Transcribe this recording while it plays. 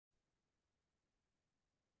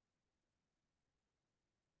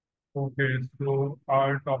Okay, so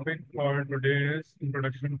our topic for today is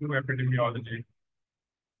Introduction to Epidemiology.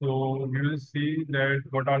 So we will see that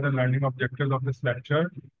what are the learning objectives of this lecture.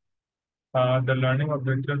 The learning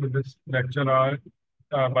objectives of this lecture are,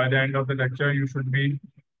 by the end of the lecture, you should be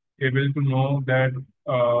able to know that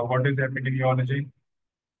what is epidemiology,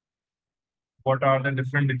 what are the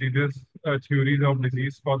different diseases, theories of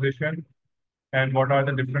disease causation, and what are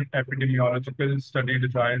the different epidemiological study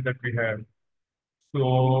designs that we have.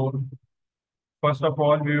 So first of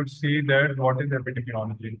all, we would see that what is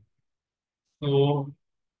epidemiology. So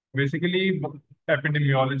basically,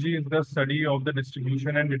 epidemiology is the study of the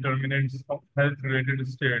distribution and determinants of health-related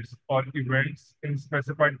states or events in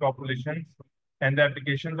specified populations and the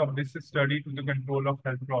applications of this study to the control of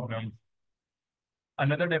health problems.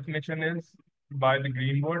 Another definition is by the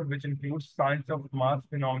Greenwood, which includes science of mass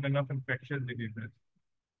phenomenon of infectious diseases.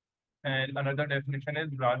 And another definition is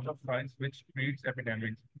branch of science which treats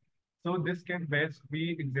epidemics. So this can best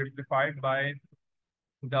be exemplified by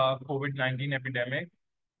the COVID-19 epidemic,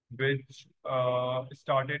 which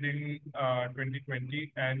started in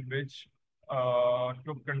 2020 and which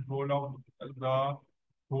took control of the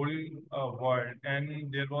whole world.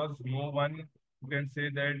 And there was no one who can say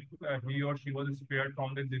that he or she was spared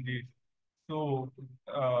from the disease. So,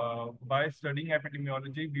 by studying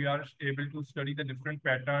epidemiology, we are able to study the different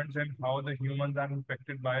patterns and how the humans are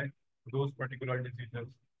infected by those particular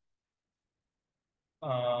diseases.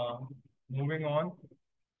 Uh, Moving on,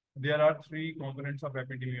 there are three components of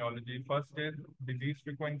epidemiology. First is disease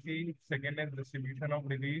frequency, second is distribution of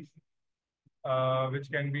disease,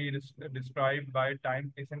 which can be described by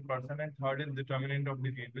time, place, and person, and third is determinant of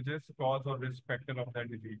disease, which is cause or risk factor of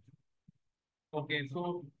that disease. Okay,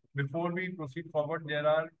 so before we proceed forward, there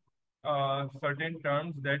are certain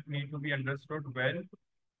terms that need to be understood well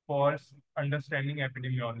for understanding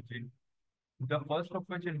epidemiology. The first of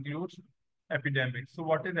which includes epidemic. So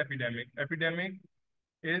what is epidemic? Epidemic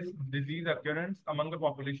is disease occurrence among a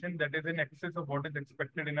population that is in excess of what is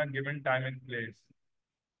expected in a given time and place.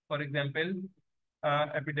 For example,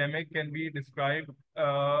 epidemic can be described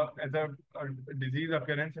as a disease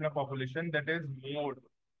occurrence in a population that is more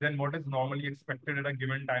than what is normally expected at a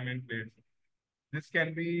given time and place. This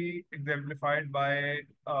can be exemplified by,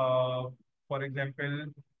 for example,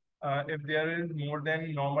 if there is more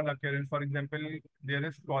than normal occurrence, for example, there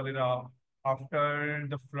is cholera after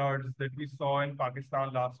the floods that we saw in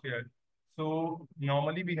Pakistan last year. So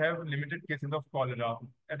normally we have limited cases of cholera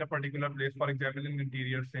at a particular place, for example, in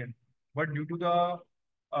interior Sindh. But due to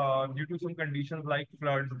some conditions like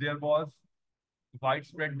floods, there was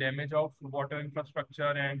widespread damage of water infrastructure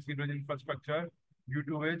and sewage infrastructure, due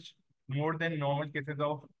to which more than normal cases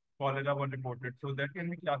of cholera were reported. So that can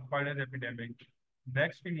be classified as epidemic.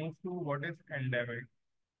 Next, we move to what is endemic.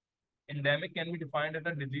 Endemic can be defined as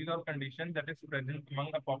a disease or condition that is present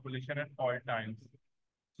among a population at all times.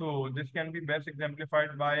 So this can be best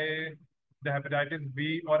exemplified by the hepatitis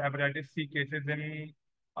B or hepatitis C cases in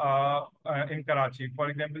Karachi. For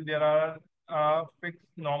example, there are fixed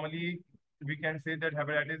normally we can say that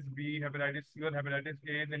hepatitis B, hepatitis C, or hepatitis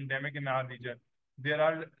A is endemic in our region. There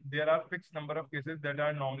are fixed number of cases that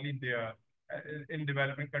are normally there in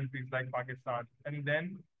developing countries like Pakistan, and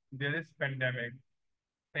then there is pandemic.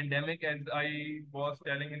 Pandemic, as I was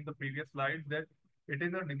telling in the previous slides, that it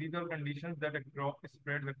is a disease or conditions that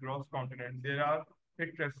spreads across continents.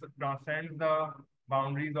 It transcends the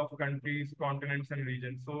boundaries of countries, continents, and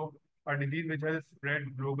regions. So a disease which has spread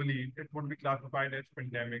globally, it would be classified as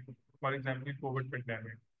pandemic. For example, COVID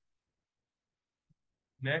pandemic.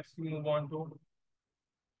 Next, we move on to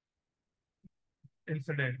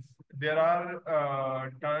incidence. There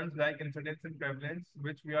are terms like incidence and prevalence,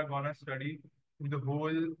 which we are going to study in the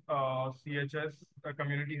whole CHS,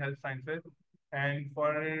 Community Health Sciences. And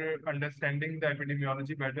for understanding the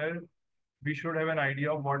epidemiology better, we should have an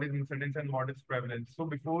idea of what is incidence and what is prevalence. So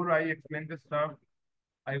before I explain this term,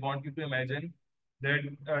 I want you to imagine that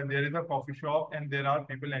there is a coffee shop and there are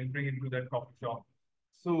people entering into that coffee shop.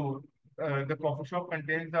 So the coffee shop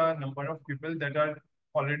contains a number of people that are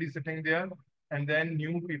already sitting there, and then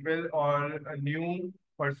new people or new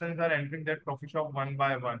persons are entering that coffee shop one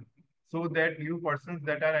by one. So that new persons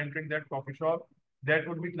that are entering that coffee shop, that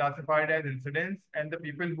would be classified as incidents, and the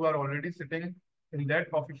people who are already sitting in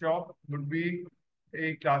that coffee shop would be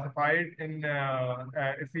classified in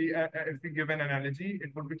if we give an analogy,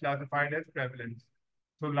 it would be classified as prevalence.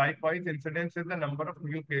 So likewise, incidence is the number of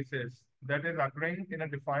new cases that is occurring in a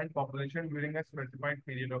defined population during a specified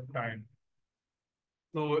period of time.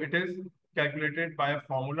 So it is calculated by a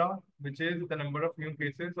formula, which is the number of new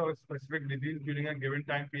cases of a specific disease during a given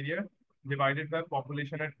time period. divided by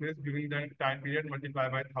population at risk during the time period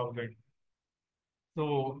multiplied by 1,000.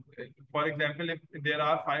 So, for example, if there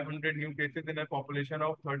are 500 new cases in a population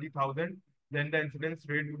of 30,000, then the incidence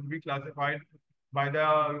rate would be classified by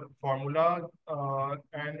the formula,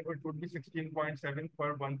 and it would be 16.7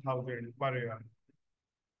 per 1,000 per year.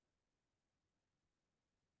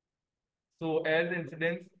 So, as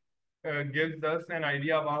incidence gives us an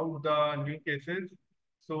idea about the new cases,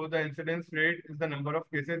 so the incidence rate is the number of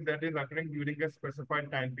cases that is occurring during a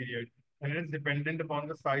specified time period, and it is dependent upon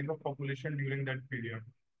the size of population during that period.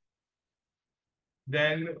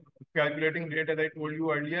 Then calculating rate, as I told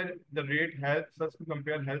you earlier, the rate helps us to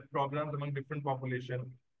compare health problems among different populations.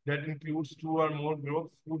 That includes two or more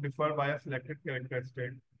groups who differ by a selected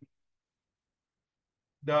characteristic.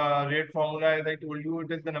 The rate formula, as I told you,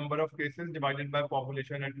 it is the number of cases divided by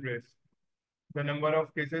population at risk. The number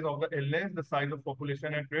of cases of the illness, the size of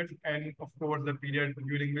population at risk, and of course the period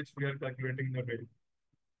during which we are calculating the rate.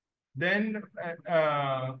 Then,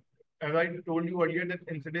 as I told you earlier, that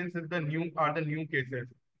incidence is the new cases.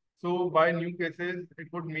 So by new cases, it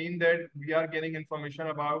would mean that we are getting information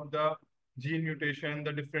about the gene mutation,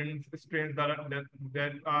 the different strains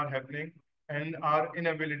that are happening, and our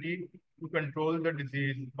inability to control the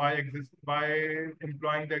disease by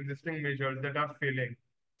employing the existing measures that are failing.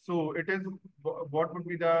 So it is what would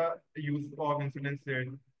be the use of incidence rate?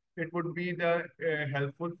 It would be the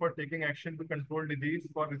helpful for taking action to control disease,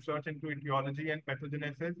 for research into etiology and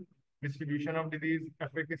pathogenesis, distribution of disease,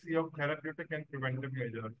 efficacy of therapeutic and preventive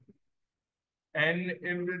measures. And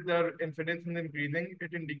if the incidence is increasing,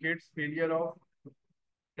 it indicates failure of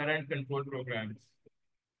current control programs.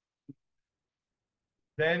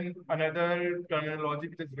 Then another terminology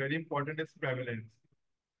which is very important is prevalence.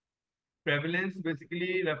 Prevalence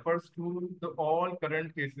basically refers to the all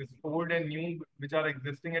current cases, old and new, which are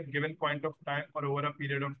existing at given point of time or over a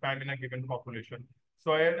period of time in a given population.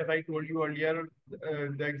 So as I told you earlier,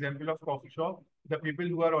 the example of coffee shop, the people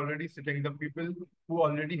who are already sitting, the people who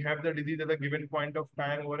already have the disease at a given point of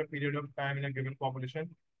time over a period of time in a given population,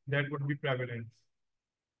 that would be prevalence.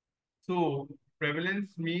 So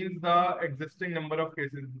prevalence means the existing number of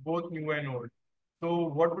cases, both new and old. So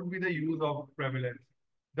what would be the use of prevalence?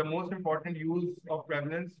 The most important use of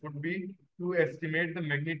prevalence would be to estimate the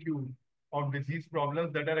magnitude of disease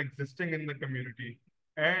problems that are existing in the community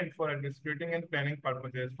and for administrating and planning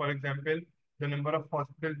purposes. For example, the number of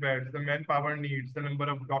hospital beds, the manpower needs, the number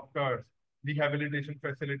of doctors, rehabilitation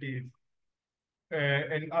facilities,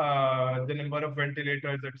 and the number of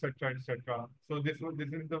ventilators, etc., etc. So this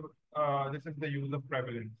is the use of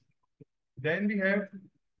prevalence. Then we have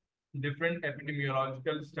different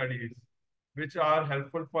epidemiological studies, which are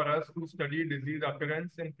helpful for us to study disease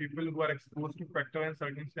occurrence in people who are exposed to factors and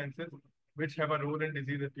circumstances which have a role in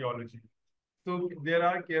disease etiology. So there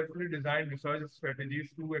are carefully designed research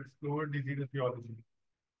strategies to explore disease etiology.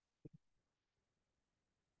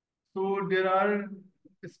 So there are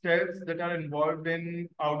steps that are involved in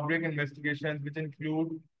outbreak investigations, which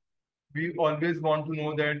include we always want to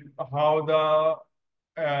know that how the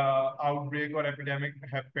outbreak or epidemic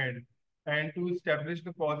happened. And to establish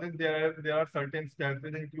the causes, there are certain steps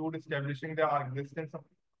that include establishing the existence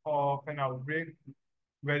of an outbreak,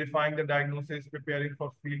 verifying the diagnosis, preparing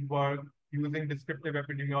for field work, using descriptive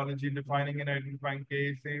epidemiology, defining and identifying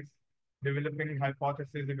cases, developing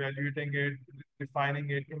hypothesis, evaluating it,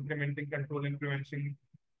 defining it, implementing control and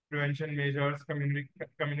prevention measures,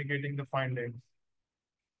 communicating the findings.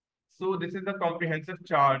 So this is a comprehensive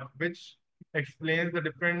chart which explains the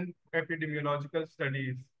different epidemiological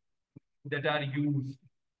studies that are used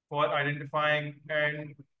for identifying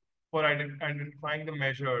and for identifying the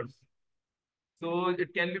measures. So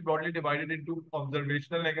it can be broadly divided into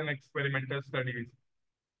observational and experimental studies.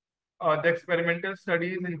 The experimental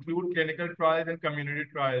studies include clinical trials and community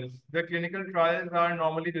trials. The clinical trials are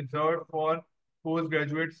normally reserved for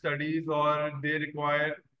postgraduate studies or they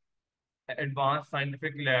require advanced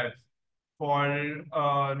scientific labs for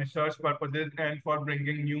research purposes and for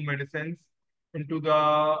bringing new medicines into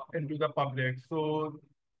the public. So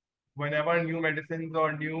whenever new medicines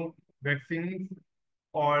or new vaccines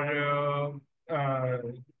or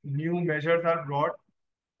new measures are brought,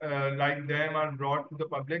 like them are brought to the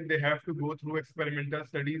public, they have to go through experimental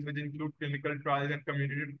studies, which include clinical trials and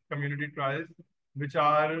community trials,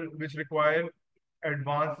 which require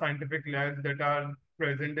advanced scientific labs that are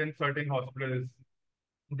present in certain hospitals.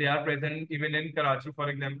 They are present even in Karachi, for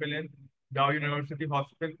example, in Dow University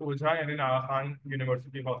Hospital, Ojha, and in Aga Khan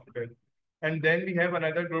University Hospital. And then we have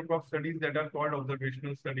another group of studies that are called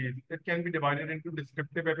observational studies. It can be divided into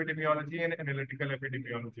descriptive epidemiology and analytical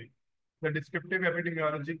epidemiology. The descriptive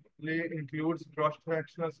epidemiology includes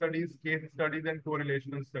cross-sectional studies, case studies, and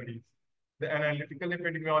correlational studies. The analytical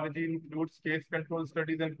epidemiology includes case control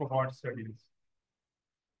studies and cohort studies.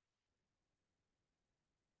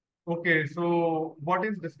 Okay, so what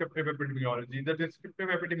is descriptive epidemiology? The descriptive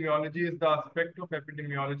epidemiology is the aspect of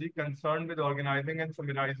epidemiology concerned with organizing and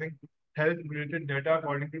summarizing health-related data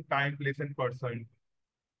according to time, place, and person.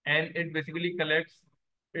 And it basically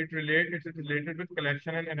it's related with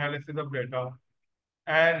collection and analysis of data.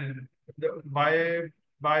 And by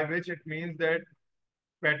which it means that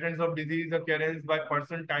patterns of disease occurrence by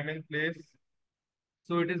person, time, and place.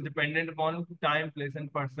 So it is dependent upon time, place,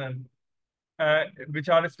 and person, which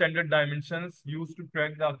are standard dimensions used to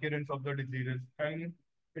track the occurrence of the diseases. And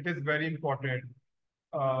it is very important,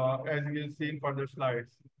 as we will see in further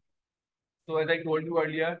slides. So as I told you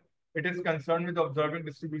earlier, it is concerned with observing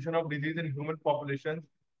distribution of disease in human populations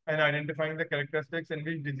and identifying the characteristics in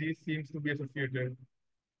which disease seems to be associated.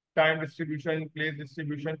 Time distribution, place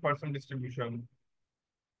distribution, person distribution.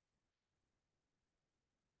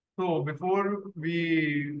 So before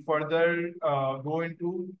we further go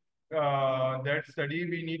into that study,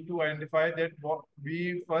 we need to identify that what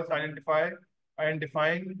we first identify and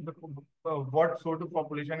define what sort of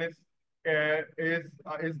population is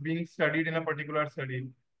being studied in a particular study.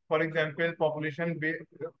 For example,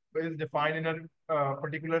 is defined in a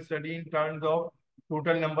particular study in terms of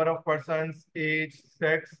total number of persons, age,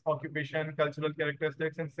 sex, occupation, cultural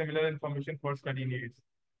characteristics, and similar information for study needs.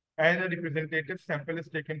 And a representative sample is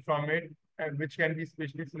taken from it, which can be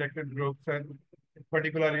specially selected groups and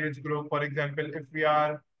particular age group. For example, if we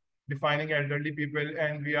are defining elderly people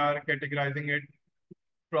and we are categorizing it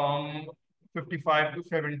from 55 to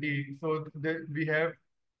 70, so we have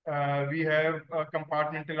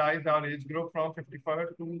compartmentalized our age group from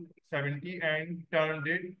 55 to 70 and turned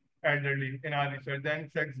it elderly in our research. Then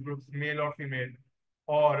sex groups, male or female,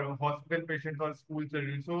 or hospital patients or school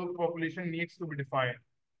children. So population needs to be defined,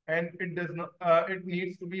 and it does not. It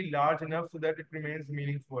needs to be large enough so that it remains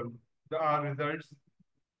meaningful. Our results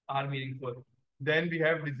are meaningful. Then we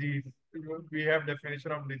have disease. We have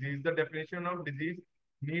definition of disease. The definition of disease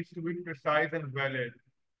needs to be precise and valid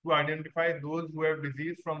to identify those who have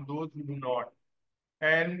disease from those who do not.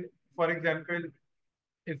 And for example,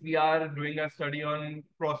 if we are doing a study on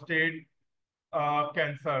prostate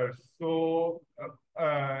cancers. So,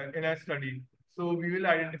 in a study, so we will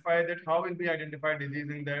identify that how will we identify disease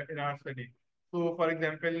in our study. So, for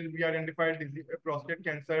example, we identified prostate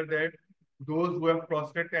cancer that those who have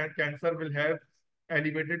cancer will have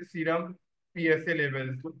elevated serum PSA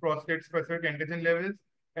levels, so prostate specific antigen levels,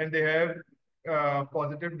 and they have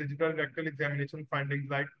positive digital rectal examination findings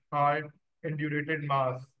like hard indurated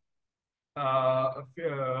mass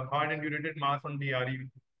hard indurated mass on DRE.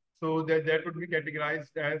 So that would be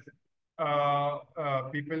categorized as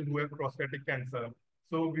people who have prostatic cancer.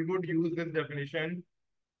 So we would use this definition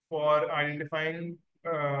for identifying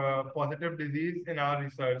positive disease in our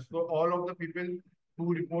research. So all of the people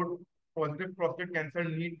who report positive prostate cancer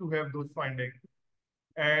need to have those findings.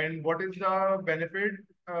 And what is the benefit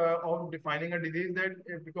of defining a disease?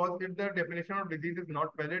 Because if the definition of disease is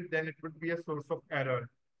not valid, then it would be a source of error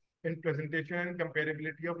in presentation and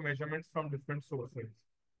comparability of measurements from different sources.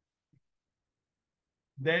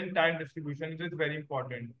 Then time distribution is very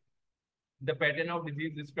important. The pattern of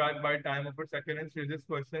disease described by time of its occurrence raises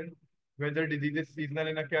question whether disease is seasonal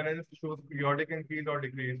in occurrence, shows periodic increase or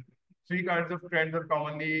decrease. Three kinds of trends are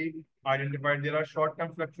commonly identified. There are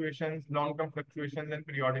short-term fluctuations, long-term fluctuations, and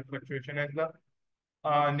periodic fluctuation. As the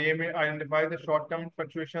name identifies, the short-term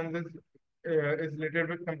fluctuations is related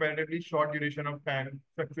with comparatively short duration of time.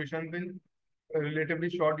 Fluctuations in relatively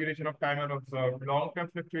short duration of time are observed. Long-term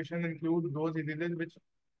fluctuations include those diseases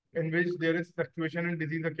in which there is fluctuation in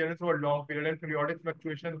disease occurrence over a long period, and periodic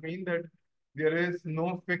fluctuations mean that there is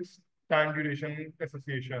no fixed time duration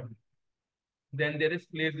association. Then there is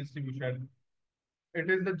place distribution. It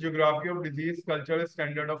is the geography of disease, cultural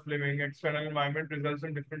standard of living, external environment results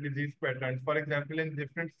in different disease patterns. For example, in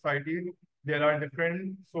different societies, there are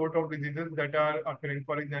different sort of diseases that are occurring.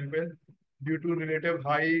 For example, due to relative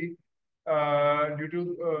high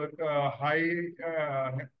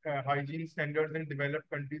hygiene standards in developed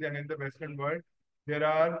countries and in the Western world, there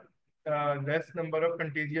are less number of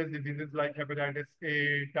contagious diseases like hepatitis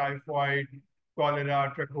A, typhoid,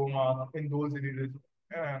 cholera, trachoma in those diseases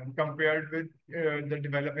compared with the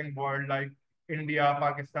developing world like India,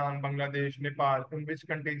 Pakistan, Bangladesh, Nepal, in which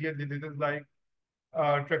contagious diseases like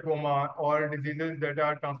trachoma or diseases that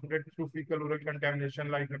are transmitted through fecal oral contamination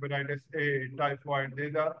like hepatitis A, typhoid,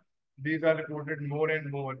 these are reported more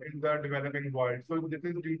and more in the developing world. So this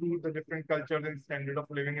is due to the different cultures and standard of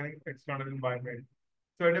living in external environment.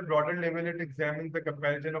 So at a broader level, it examines the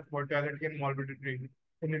comparison of mortality and morbidity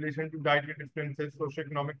in relation to dietary differences,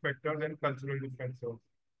 socioeconomic factors, and cultural differences.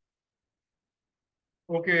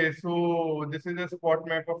 Okay, so this is a spot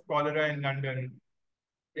map of cholera in London.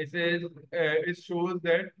 It shows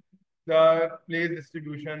that the place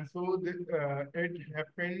distribution. So it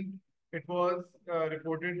happened. It was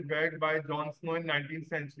reported back by John Snow in 19th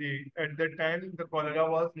century. At that time, the cholera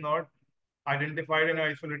was not identified and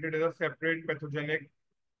isolated as a separate pathogenic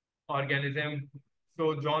organism.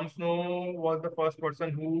 So John Snow was the first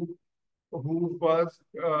person who first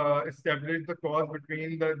established the cause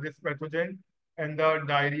between this pathogen and the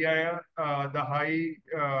diarrhea, the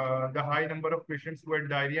high number of patients who had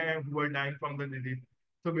diarrhea and who were dying from the disease.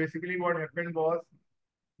 So basically, what happened was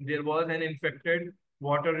there was an infected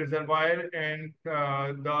water reservoir and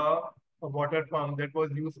the water pump that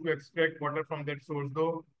was used to extract water from that source.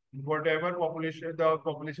 Though whatever population, the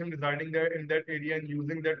population residing there in that area and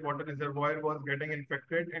using that water reservoir was getting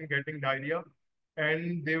infected and getting diarrhea,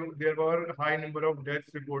 and there were high number of deaths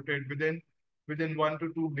reported within 1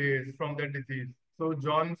 to 2 days from that disease. So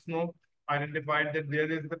John Snow identified that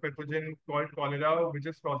there is the pathogen called cholera which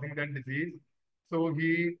is causing that disease. So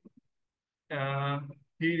uh,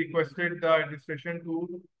 he requested the administration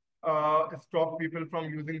to stop people from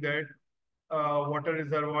using that water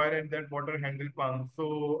reservoir and that water handle pump.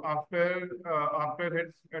 So after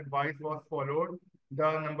his advice was followed,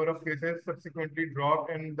 the number of cases subsequently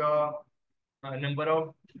dropped and the number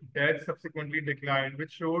of deaths subsequently declined,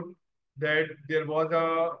 which showed that there was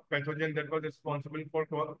a pathogen that was responsible for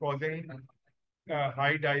causing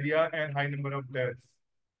high diarrhea and high number of deaths.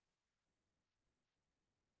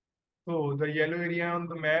 So the yellow area on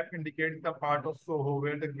the map indicates the part of Soho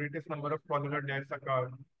where the greatest number of cholera deaths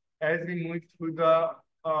occurred. As we move through the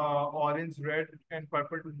orange, red, and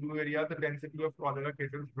purple to blue area, the density of cholera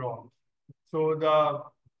cases drops. So the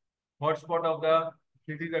hotspot of the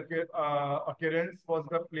disease occurrence was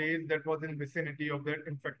the place that was in vicinity of that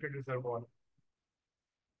infected reservoir.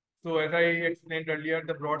 So as I explained earlier,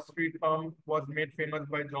 the Broad Street pump was made famous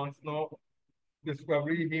by John Snow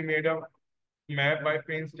discovery. He made a map by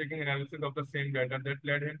painstaking analysis of the same data that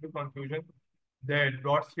led him to conclusion that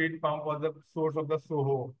Broad Street pump was the source of the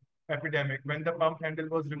Soho epidemic. When the pump handle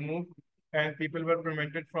was removed and people were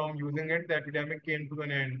prevented from using it, the epidemic came to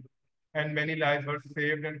an end and many lives were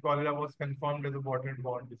saved and cholera was confirmed as a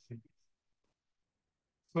waterborne disease.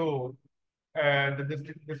 So,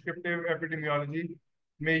 the descriptive epidemiology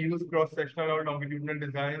may use cross-sectional or longitudinal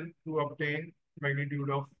design to obtain magnitude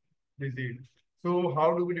of disease. So,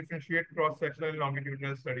 how do we differentiate cross-sectional and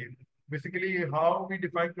longitudinal studies? Basically, how we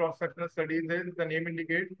define cross-sectional studies is the name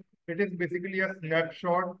indicates it is basically a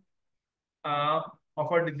snapshot uh,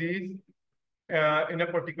 of a disease in a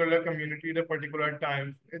particular community at a particular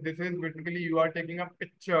time. This is basically you are taking a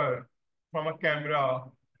picture from a camera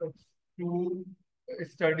to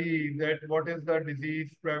study that what is the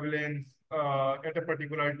disease prevalence at a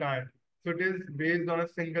particular time. So it is based on a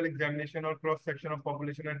single examination or cross-section of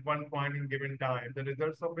population at one point in given time, the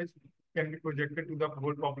results of which can be projected to the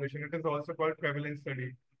whole population. It is also called prevalence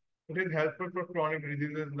study. It is helpful for chronic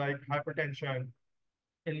diseases like hypertension,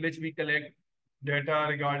 in which we collect data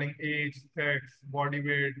regarding age, sex, body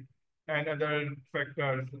weight, and other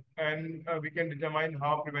factors, and we can determine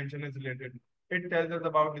how prevention is related. It tells us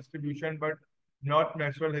about distribution, but not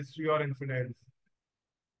natural history or incidence.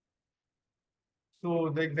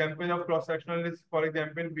 So the example of cross-sectional is, for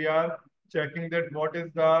example, we are checking that what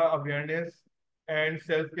is the awareness and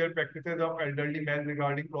self-care practices of elderly men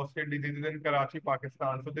regarding prostate diseases in Karachi,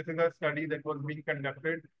 Pakistan. So this is a study that was being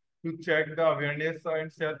conducted to check the awareness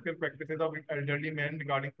and self-care practices of elderly men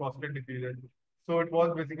regarding prostate diseases. So it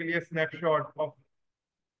was basically a snapshot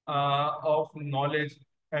of knowledge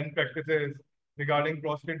and practices regarding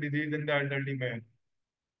prostate disease in the elderly men.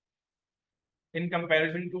 In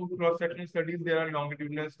comparison to cross-sectional studies, there are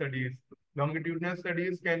longitudinal studies. Longitudinal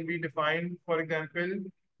studies can be defined, for example,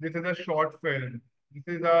 this is a short film.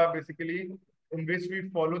 This is basically in which we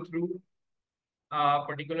follow through a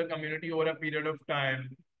particular community over a period of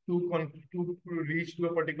time to reach to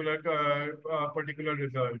a particular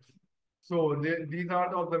results. So these are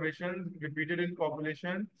the observations repeated in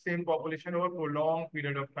population, same population over prolonged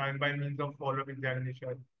period of time by means of follow-up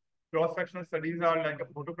examination. Cross-sectional studies are like a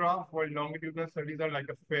photograph, while longitudinal studies are like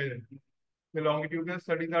a film. The longitudinal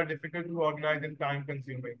studies are difficult to organize and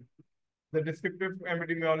time-consuming. The descriptive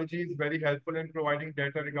epidemiology is very helpful in providing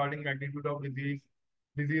data regarding magnitude of disease,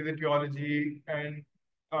 disease etiology, and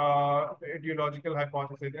etiological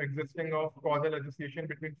hypothesis existing of causal association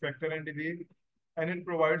between factor and disease, and it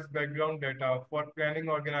provides background data for planning,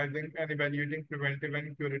 organizing, and evaluating preventive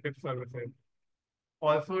and curative services.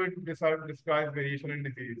 Also, it describes variation in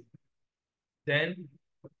disease. Then,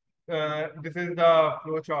 this is the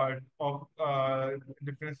flow chart of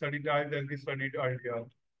different study types as we studied earlier.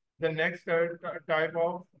 The next type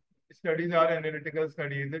of studies are analytical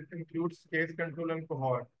studies. It includes case control and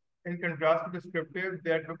cohort. In contrast to descriptive,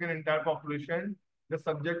 they look an entire population. The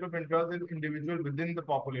subject of interest is individual within the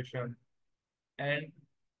population. And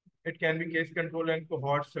it can be case control and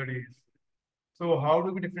cohort studies. So how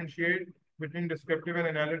do we differentiate between descriptive and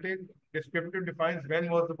analytic? Descriptive defines when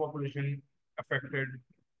was the population affected.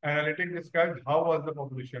 Analytic describes how was the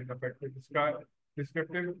population affected.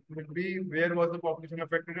 Descriptive would be where was the population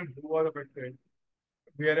affected and who was affected.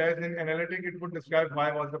 Whereas in analytic, it would describe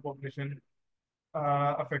why was the population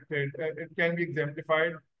affected. It can be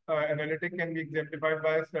exemplified. Analytic can be exemplified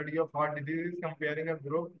by a study of heart diseases comparing a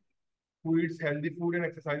group who eats healthy food and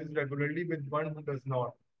exercises regularly with one who does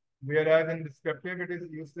not. Whereas in descriptive, it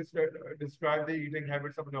is used to describe the eating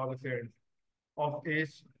habits of adolescents of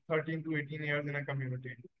age 13 to 18 years in a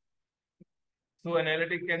community. So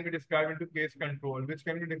analytic can be described into case control, which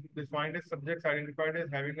can be defined as subjects identified as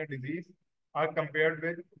having a disease are compared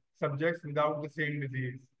with subjects without the same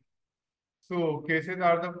disease. So cases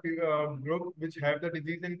are the group which have the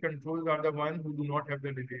disease and controls are the one who do not have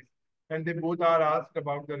the disease. And they both are asked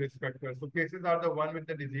about the risk factors. So cases are the one with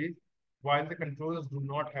the disease while the controls do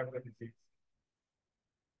not have the disease.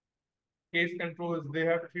 Case controls, they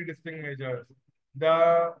have three distinct measures.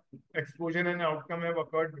 The exposure and outcome have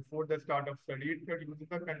occurred before the start of study. It uses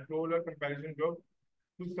a control or comparison group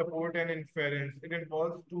to support an inference. It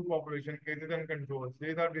involves two population cases and controls.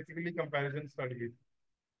 These are basically comparison studies.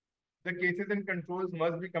 The cases and controls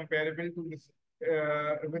must be comparable to this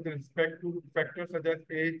with respect to factors such as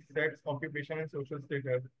age, sex, occupation, and social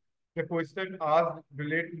status. The question asked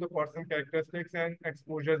relate to the person characteristics and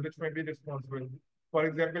exposures which may be responsible. For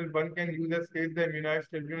example, one can use as case the immunized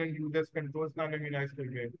children and use as controls non-immunized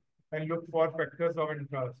children and look for factors of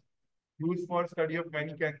interest. Used for study of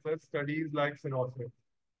many cancers, studies like cirrhosis.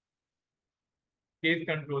 Case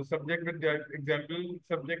control, subject with example,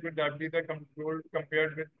 subject with diabetes are controlled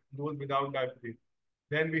compared with those without diabetes.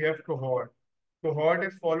 Then we have cohort. Cohort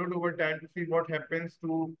is followed over time to see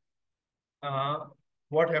uh,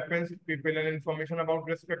 what happens to people and information about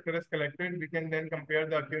risk factor is collected. We can then compare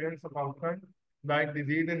the occurrence of outcome like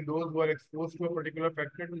disease in those who are exposed to a particular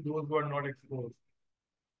factor to those who are not exposed.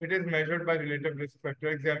 It is measured by relative risk factor.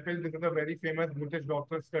 Example, this is a very famous British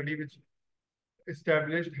doctor study which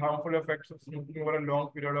established harmful effects of smoking over a long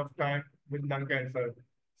period of time with lung cancer.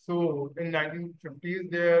 So in 1950s,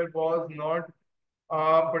 there was not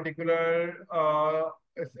a particular,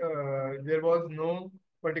 there was no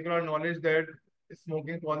particular knowledge that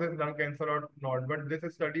smoking causes lung cancer or not. But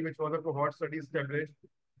this study, which was a cohort study, established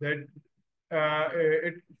that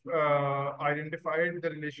it identified the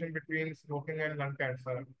relation between smoking and lung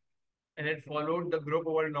cancer, and it followed the group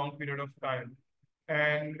over a long period of time.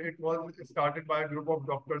 And it was started by a group of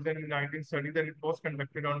doctors in 1930s, and it was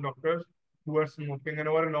conducted on doctors who were smoking. And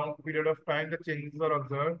over a long period of time, the changes were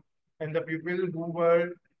observed. And the people who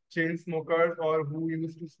were chain smokers or who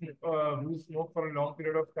used to who smoked for a long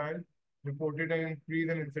period of time reported an increase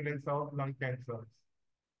in incidence of lung cancers.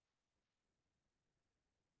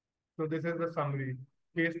 So this is the summary.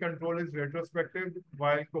 Case control is retrospective,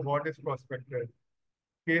 while cohort is prospective.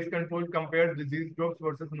 Case control compares disease groups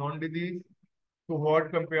versus non-disease.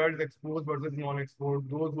 Cohort compares exposed versus non-exposed,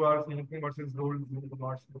 those who are smoking versus those who do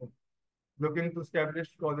not smoke. Looking to establish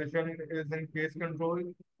causation is in case control,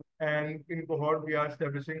 and in cohort we are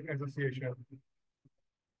establishing association.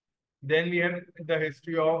 Then we have the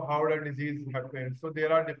history of how the disease happens. So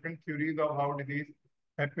there are different theories of how disease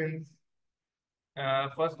happens.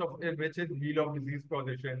 First of which is wheel of disease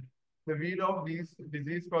causation. The wheel of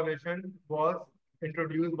disease causation was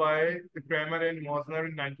introduced by Kramer and Mosner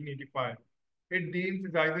in 1985. It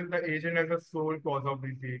de-emphasizes the agent as a sole cause of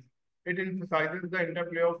disease. It emphasizes the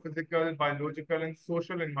interplay of physical, biological, and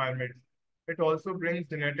social environments. It also brings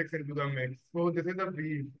genetics into the mix. So this is a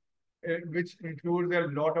wheel, which includes a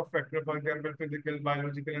lot of factors, for example, physical,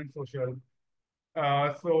 biological, and social.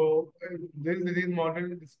 This disease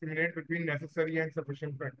model discriminates between necessary and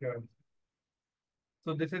sufficient factors.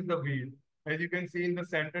 So this is the wheel. As you can see in the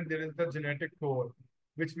center, there is the genetic core,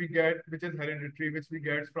 which we get, which is hereditary, which we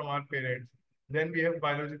get from our parents. Then we have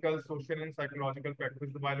biological, social, and psychological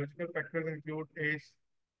factors. The biological factors include age,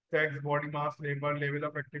 sex, body mass, labor, level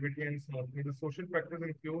of activity, and smoking. The social factors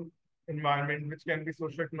include environment, which can be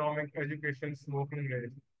socioeconomic, education, smoking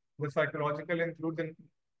rates. The psychological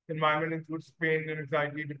environment includes pain,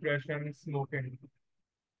 anxiety, depression, smoking.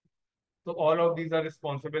 So all of these are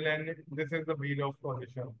responsible, and this is the wheel of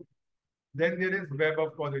causation. Then there is web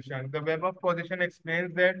of causation. The web of causation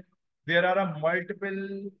explains that there are a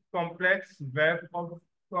multiple complex web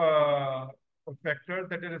uh, of factors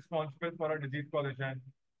that are responsible for a disease causation,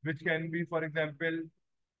 which can be, for example,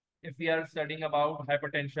 if we are studying about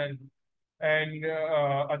hypertension and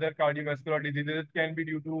other cardiovascular diseases, it can be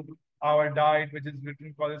due to our diet, which is rich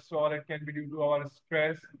in cholesterol. It can be due to our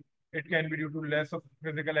stress. It can be due to less of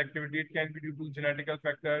physical activity. It can be due to genetical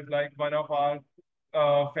factors like one of our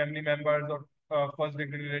family members or first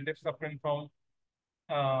degree relatives suffering from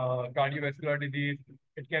cardiovascular disease.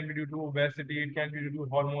 It can be due to obesity. It can be due to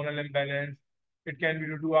hormonal imbalance. It can be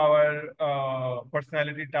due to our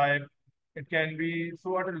personality type. It can be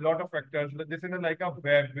so what a lot of factors. But this is like a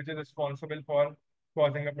web which is responsible for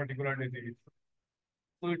causing a particular disease.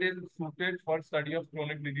 So it is suited for study of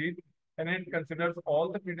chronic disease, and it considers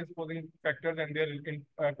all the predisposing factors and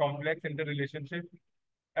their complex interrelationship.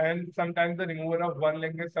 And sometimes the removal of one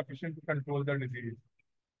link is sufficient to control the disease.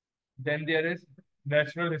 Then there is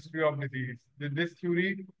natural history of disease. This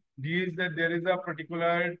theory deals that there is a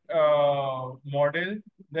particular model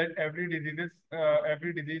that every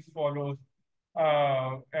disease follows,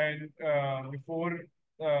 and before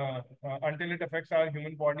until it affects our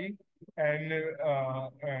human body, and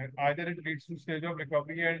either it leads to stage of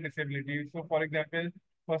recovery and disability. So, for example,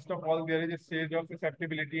 first of all, there is a stage of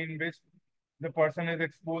susceptibility in which the person is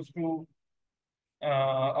exposed to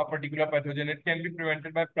a particular pathogen. It can be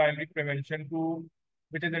prevented by primary prevention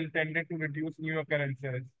which is intended to reduce new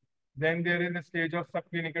occurrences. Then there is a stage of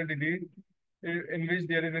subclinical disease in which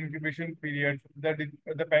there is incubation period. The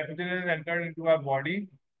pathogen is entered into our body,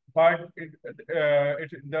 but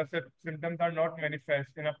the symptoms are not manifest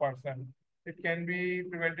in a person. It can be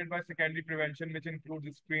prevented by secondary prevention, which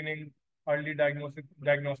includes screening, early diagnostic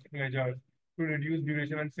measures to reduce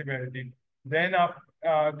duration and severity. Then,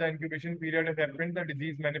 after the incubation period has happened, the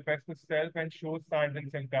disease manifests itself and shows signs and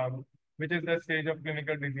symptoms, which is the stage of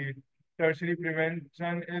clinical disease. Tertiary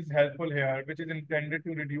prevention is helpful here, which is intended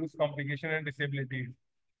to reduce complication and disabilities.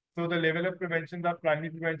 So the level of prevention are primary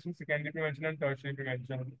prevention, secondary prevention, and tertiary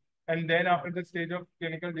prevention. And then after the stage of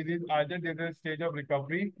clinical disease, either there is a stage of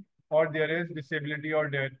recovery or there is disability or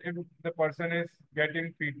death. If the person is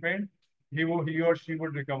getting treatment, he or she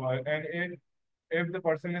would recover. And if the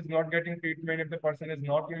person is not getting treatment, if the person is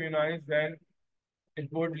not immunized, then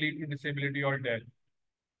it would lead to disability or death.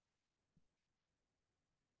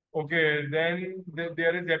 Okay, then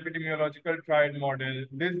there is epidemiological triad model.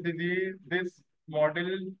 This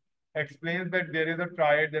model explains that there is a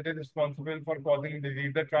triad that is responsible for causing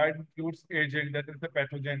disease. The triad includes agent, that is the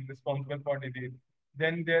pathogen responsible for disease.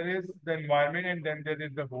 Then there is the environment, and then there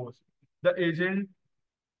is the host. The agent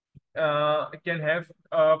can have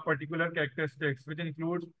particular characteristics, which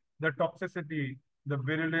includes the toxicity, the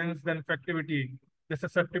virulence, the infectivity, the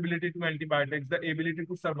susceptibility to antibiotics, the ability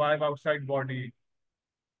to survive outside body,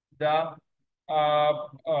 the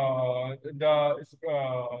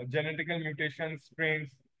genetical mutation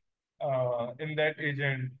strains in that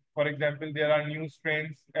agent. For example, there are new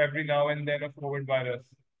strains every now and then of COVID virus.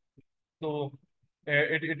 So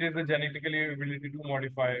it is a genetically ability to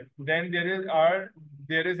modify. Then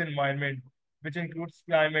there is environment, which includes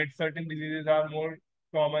climate. Certain diseases are more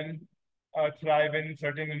common, thrive in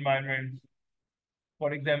certain environments.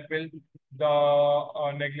 For example, the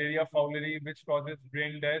Naegleria fowleri, which causes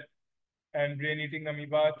brain death, and brain-eating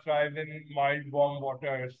amoeba thrive in mild warm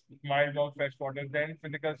waters, mild warm fresh waters. Then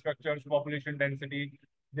physical structures, population density.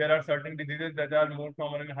 There are certain diseases that are more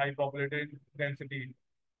common in high populated density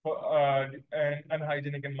and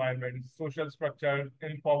unhygienic environments. Social structure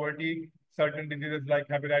in poverty, certain diseases like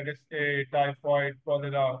hepatitis A, typhoid,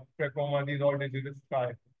 cholera, trachoma, these all diseases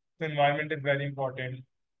thrive. So environment is very important.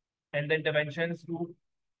 And then interventions to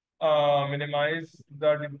minimize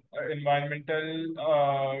the environmental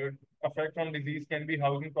effect from disease can be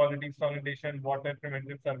housing quality, sanitation, water,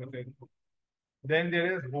 preventive services. Then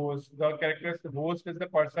there is host. The characteristic host is the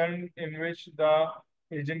person in which the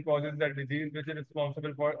agent causes the disease, which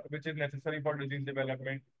is necessary for disease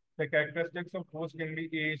development. The characteristics of host can be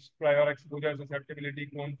age, prior exposure, susceptibility,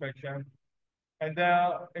 co-infection, and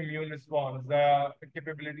the immune response, the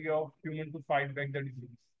capability of human to fight back the disease.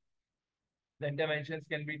 The interventions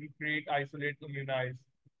can be to treat, isolate, immunize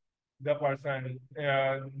the person.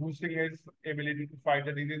 Boosting his ability to fight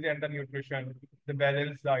the disease and the nutrition, the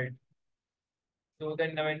balanced diet. So the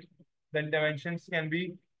interventions can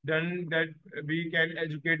be Then that we can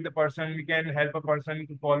educate the person, we can help a person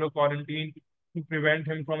to follow quarantine to prevent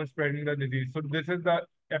him from spreading the disease. So this is the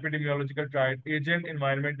epidemiological triad: agent,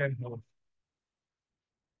 environment, and host.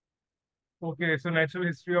 Okay, so natural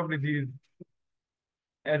history of disease.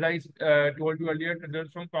 As I told you earlier,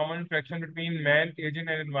 there's some common interaction between man, agent,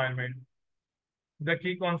 and environment. The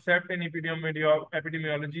key concept in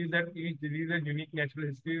epidemiology is that each disease has unique natural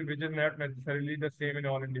history, which is not necessarily the same in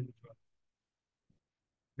all individuals.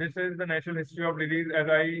 This is the natural history of disease. As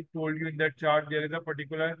I told you in that chart, there is a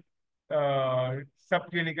particular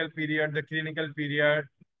subclinical period, the clinical period,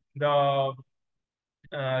 the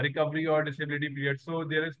recovery or disability period. So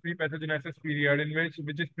there is pre-pathogenesis period in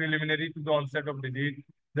which is preliminary to the onset of disease.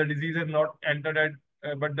 The disease has not entered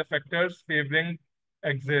at, but the factors favoring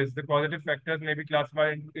exist. The causative factors may be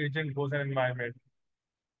classified into agent, host, and environment.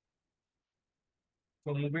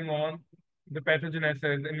 So moving on, the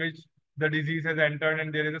pathogenesis in which the disease has entered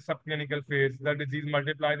and there is a subclinical phase. The disease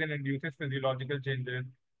multiplies and induces physiological changes,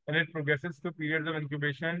 and it progresses through periods of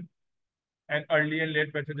incubation and early and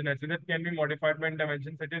late pathogenesis that can be modified by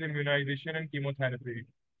interventions such as immunization and chemotherapy.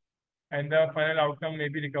 And the final outcome may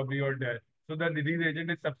be recovery or death. So the disease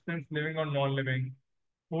agent is substance living or non-living.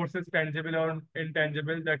 Force is tangible or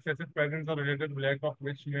intangible. The excessive presence or related lack of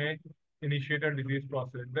which may initiate a disease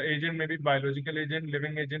process. The agent may be biological agent,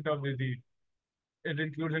 living agent of disease. It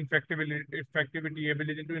includes infectivity,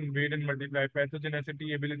 ability to invade and multiply,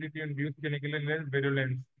 pathogenicity, ability to induce clinical illness,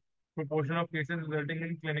 virulence, proportion of cases resulting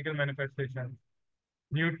in clinical manifestations,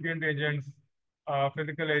 nutrient agents,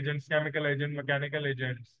 physical agents, chemical agents, mechanical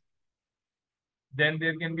agents. Then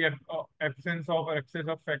there can be absence of or excess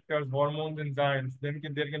of factors, hormones, enzymes. There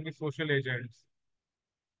can be social agents.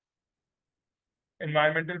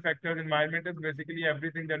 Environmental factors. Environment is basically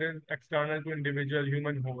everything that is external to individual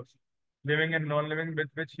human host, living and non-living, with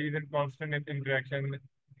which he is in constant interaction.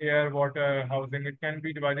 Air, water, housing. It can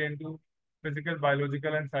be divided into physical,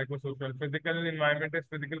 biological, and psychosocial. Physical environment is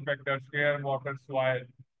physical factors: air, water, soil,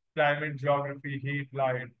 climate, geography, heat,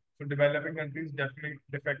 light. So developing countries definitely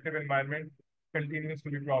defective environment continues to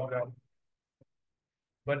be problem.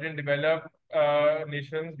 But in developed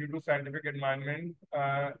nations, due to scientific environment,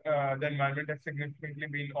 the environment has significantly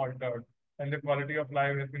been altered and the quality of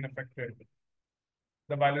life has been affected.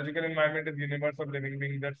 The biological environment is the universe of living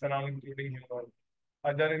beings that surround, including humans.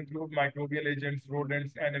 Other include microbial agents,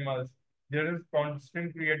 rodents, animals. There is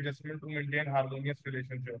constant readjustment to maintain harmonious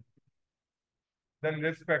relationships. Then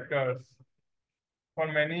risk factors. For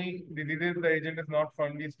many diseases, the agent is not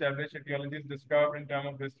firmly established. Etiology is described in terms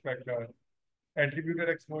of risk factors. Attributed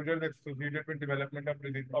exposure is associated with development of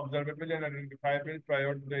disease, observable and identifiable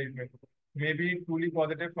prior to the event. May be truly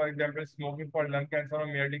positive, for example, smoking for lung cancer or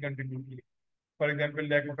merely contributing. For example,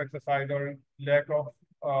 lack of exercise or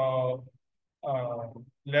uh, uh,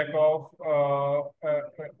 lack of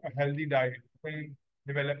a healthy diet in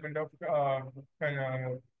development of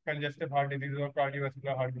congestive heart disease or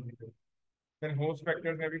cardiovascular heart disease. Then host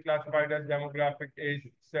factors may be classified as demographic, age,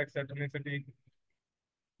 sex, ethnicity.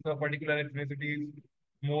 So particular ethnicities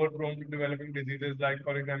more prone to developing diseases like,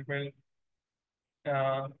 for example,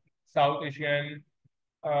 uh, South Asian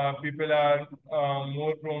people are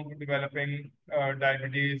more prone to developing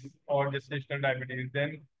diabetes or gestational diabetes.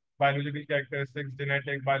 Then biological characteristics,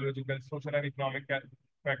 genetic, biological, social and economic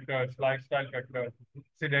factors, lifestyle factors,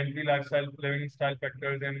 sedentary lifestyle, living style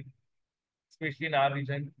factors, and especially in our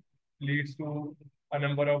region, leads to a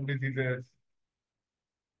number of diseases.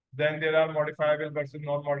 Then there are modifiable versus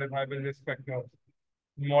non-modifiable risk factors.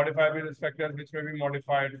 Modifiable risk factors which may be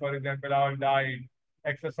modified, for example, our diet,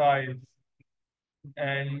 exercise,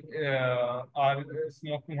 and our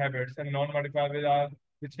smoking habits, and non-modifiable are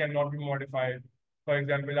which cannot be modified. For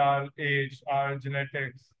example, our age, our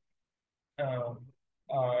genetics, uh,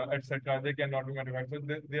 etc. They cannot be modified. So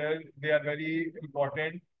they are very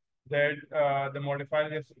important that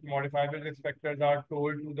modifiable risk factors are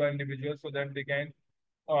told to the individual so that they can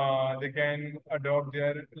adopt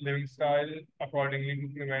their living style accordingly to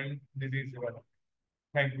prevent disease development.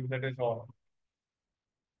 Thank you. That is all.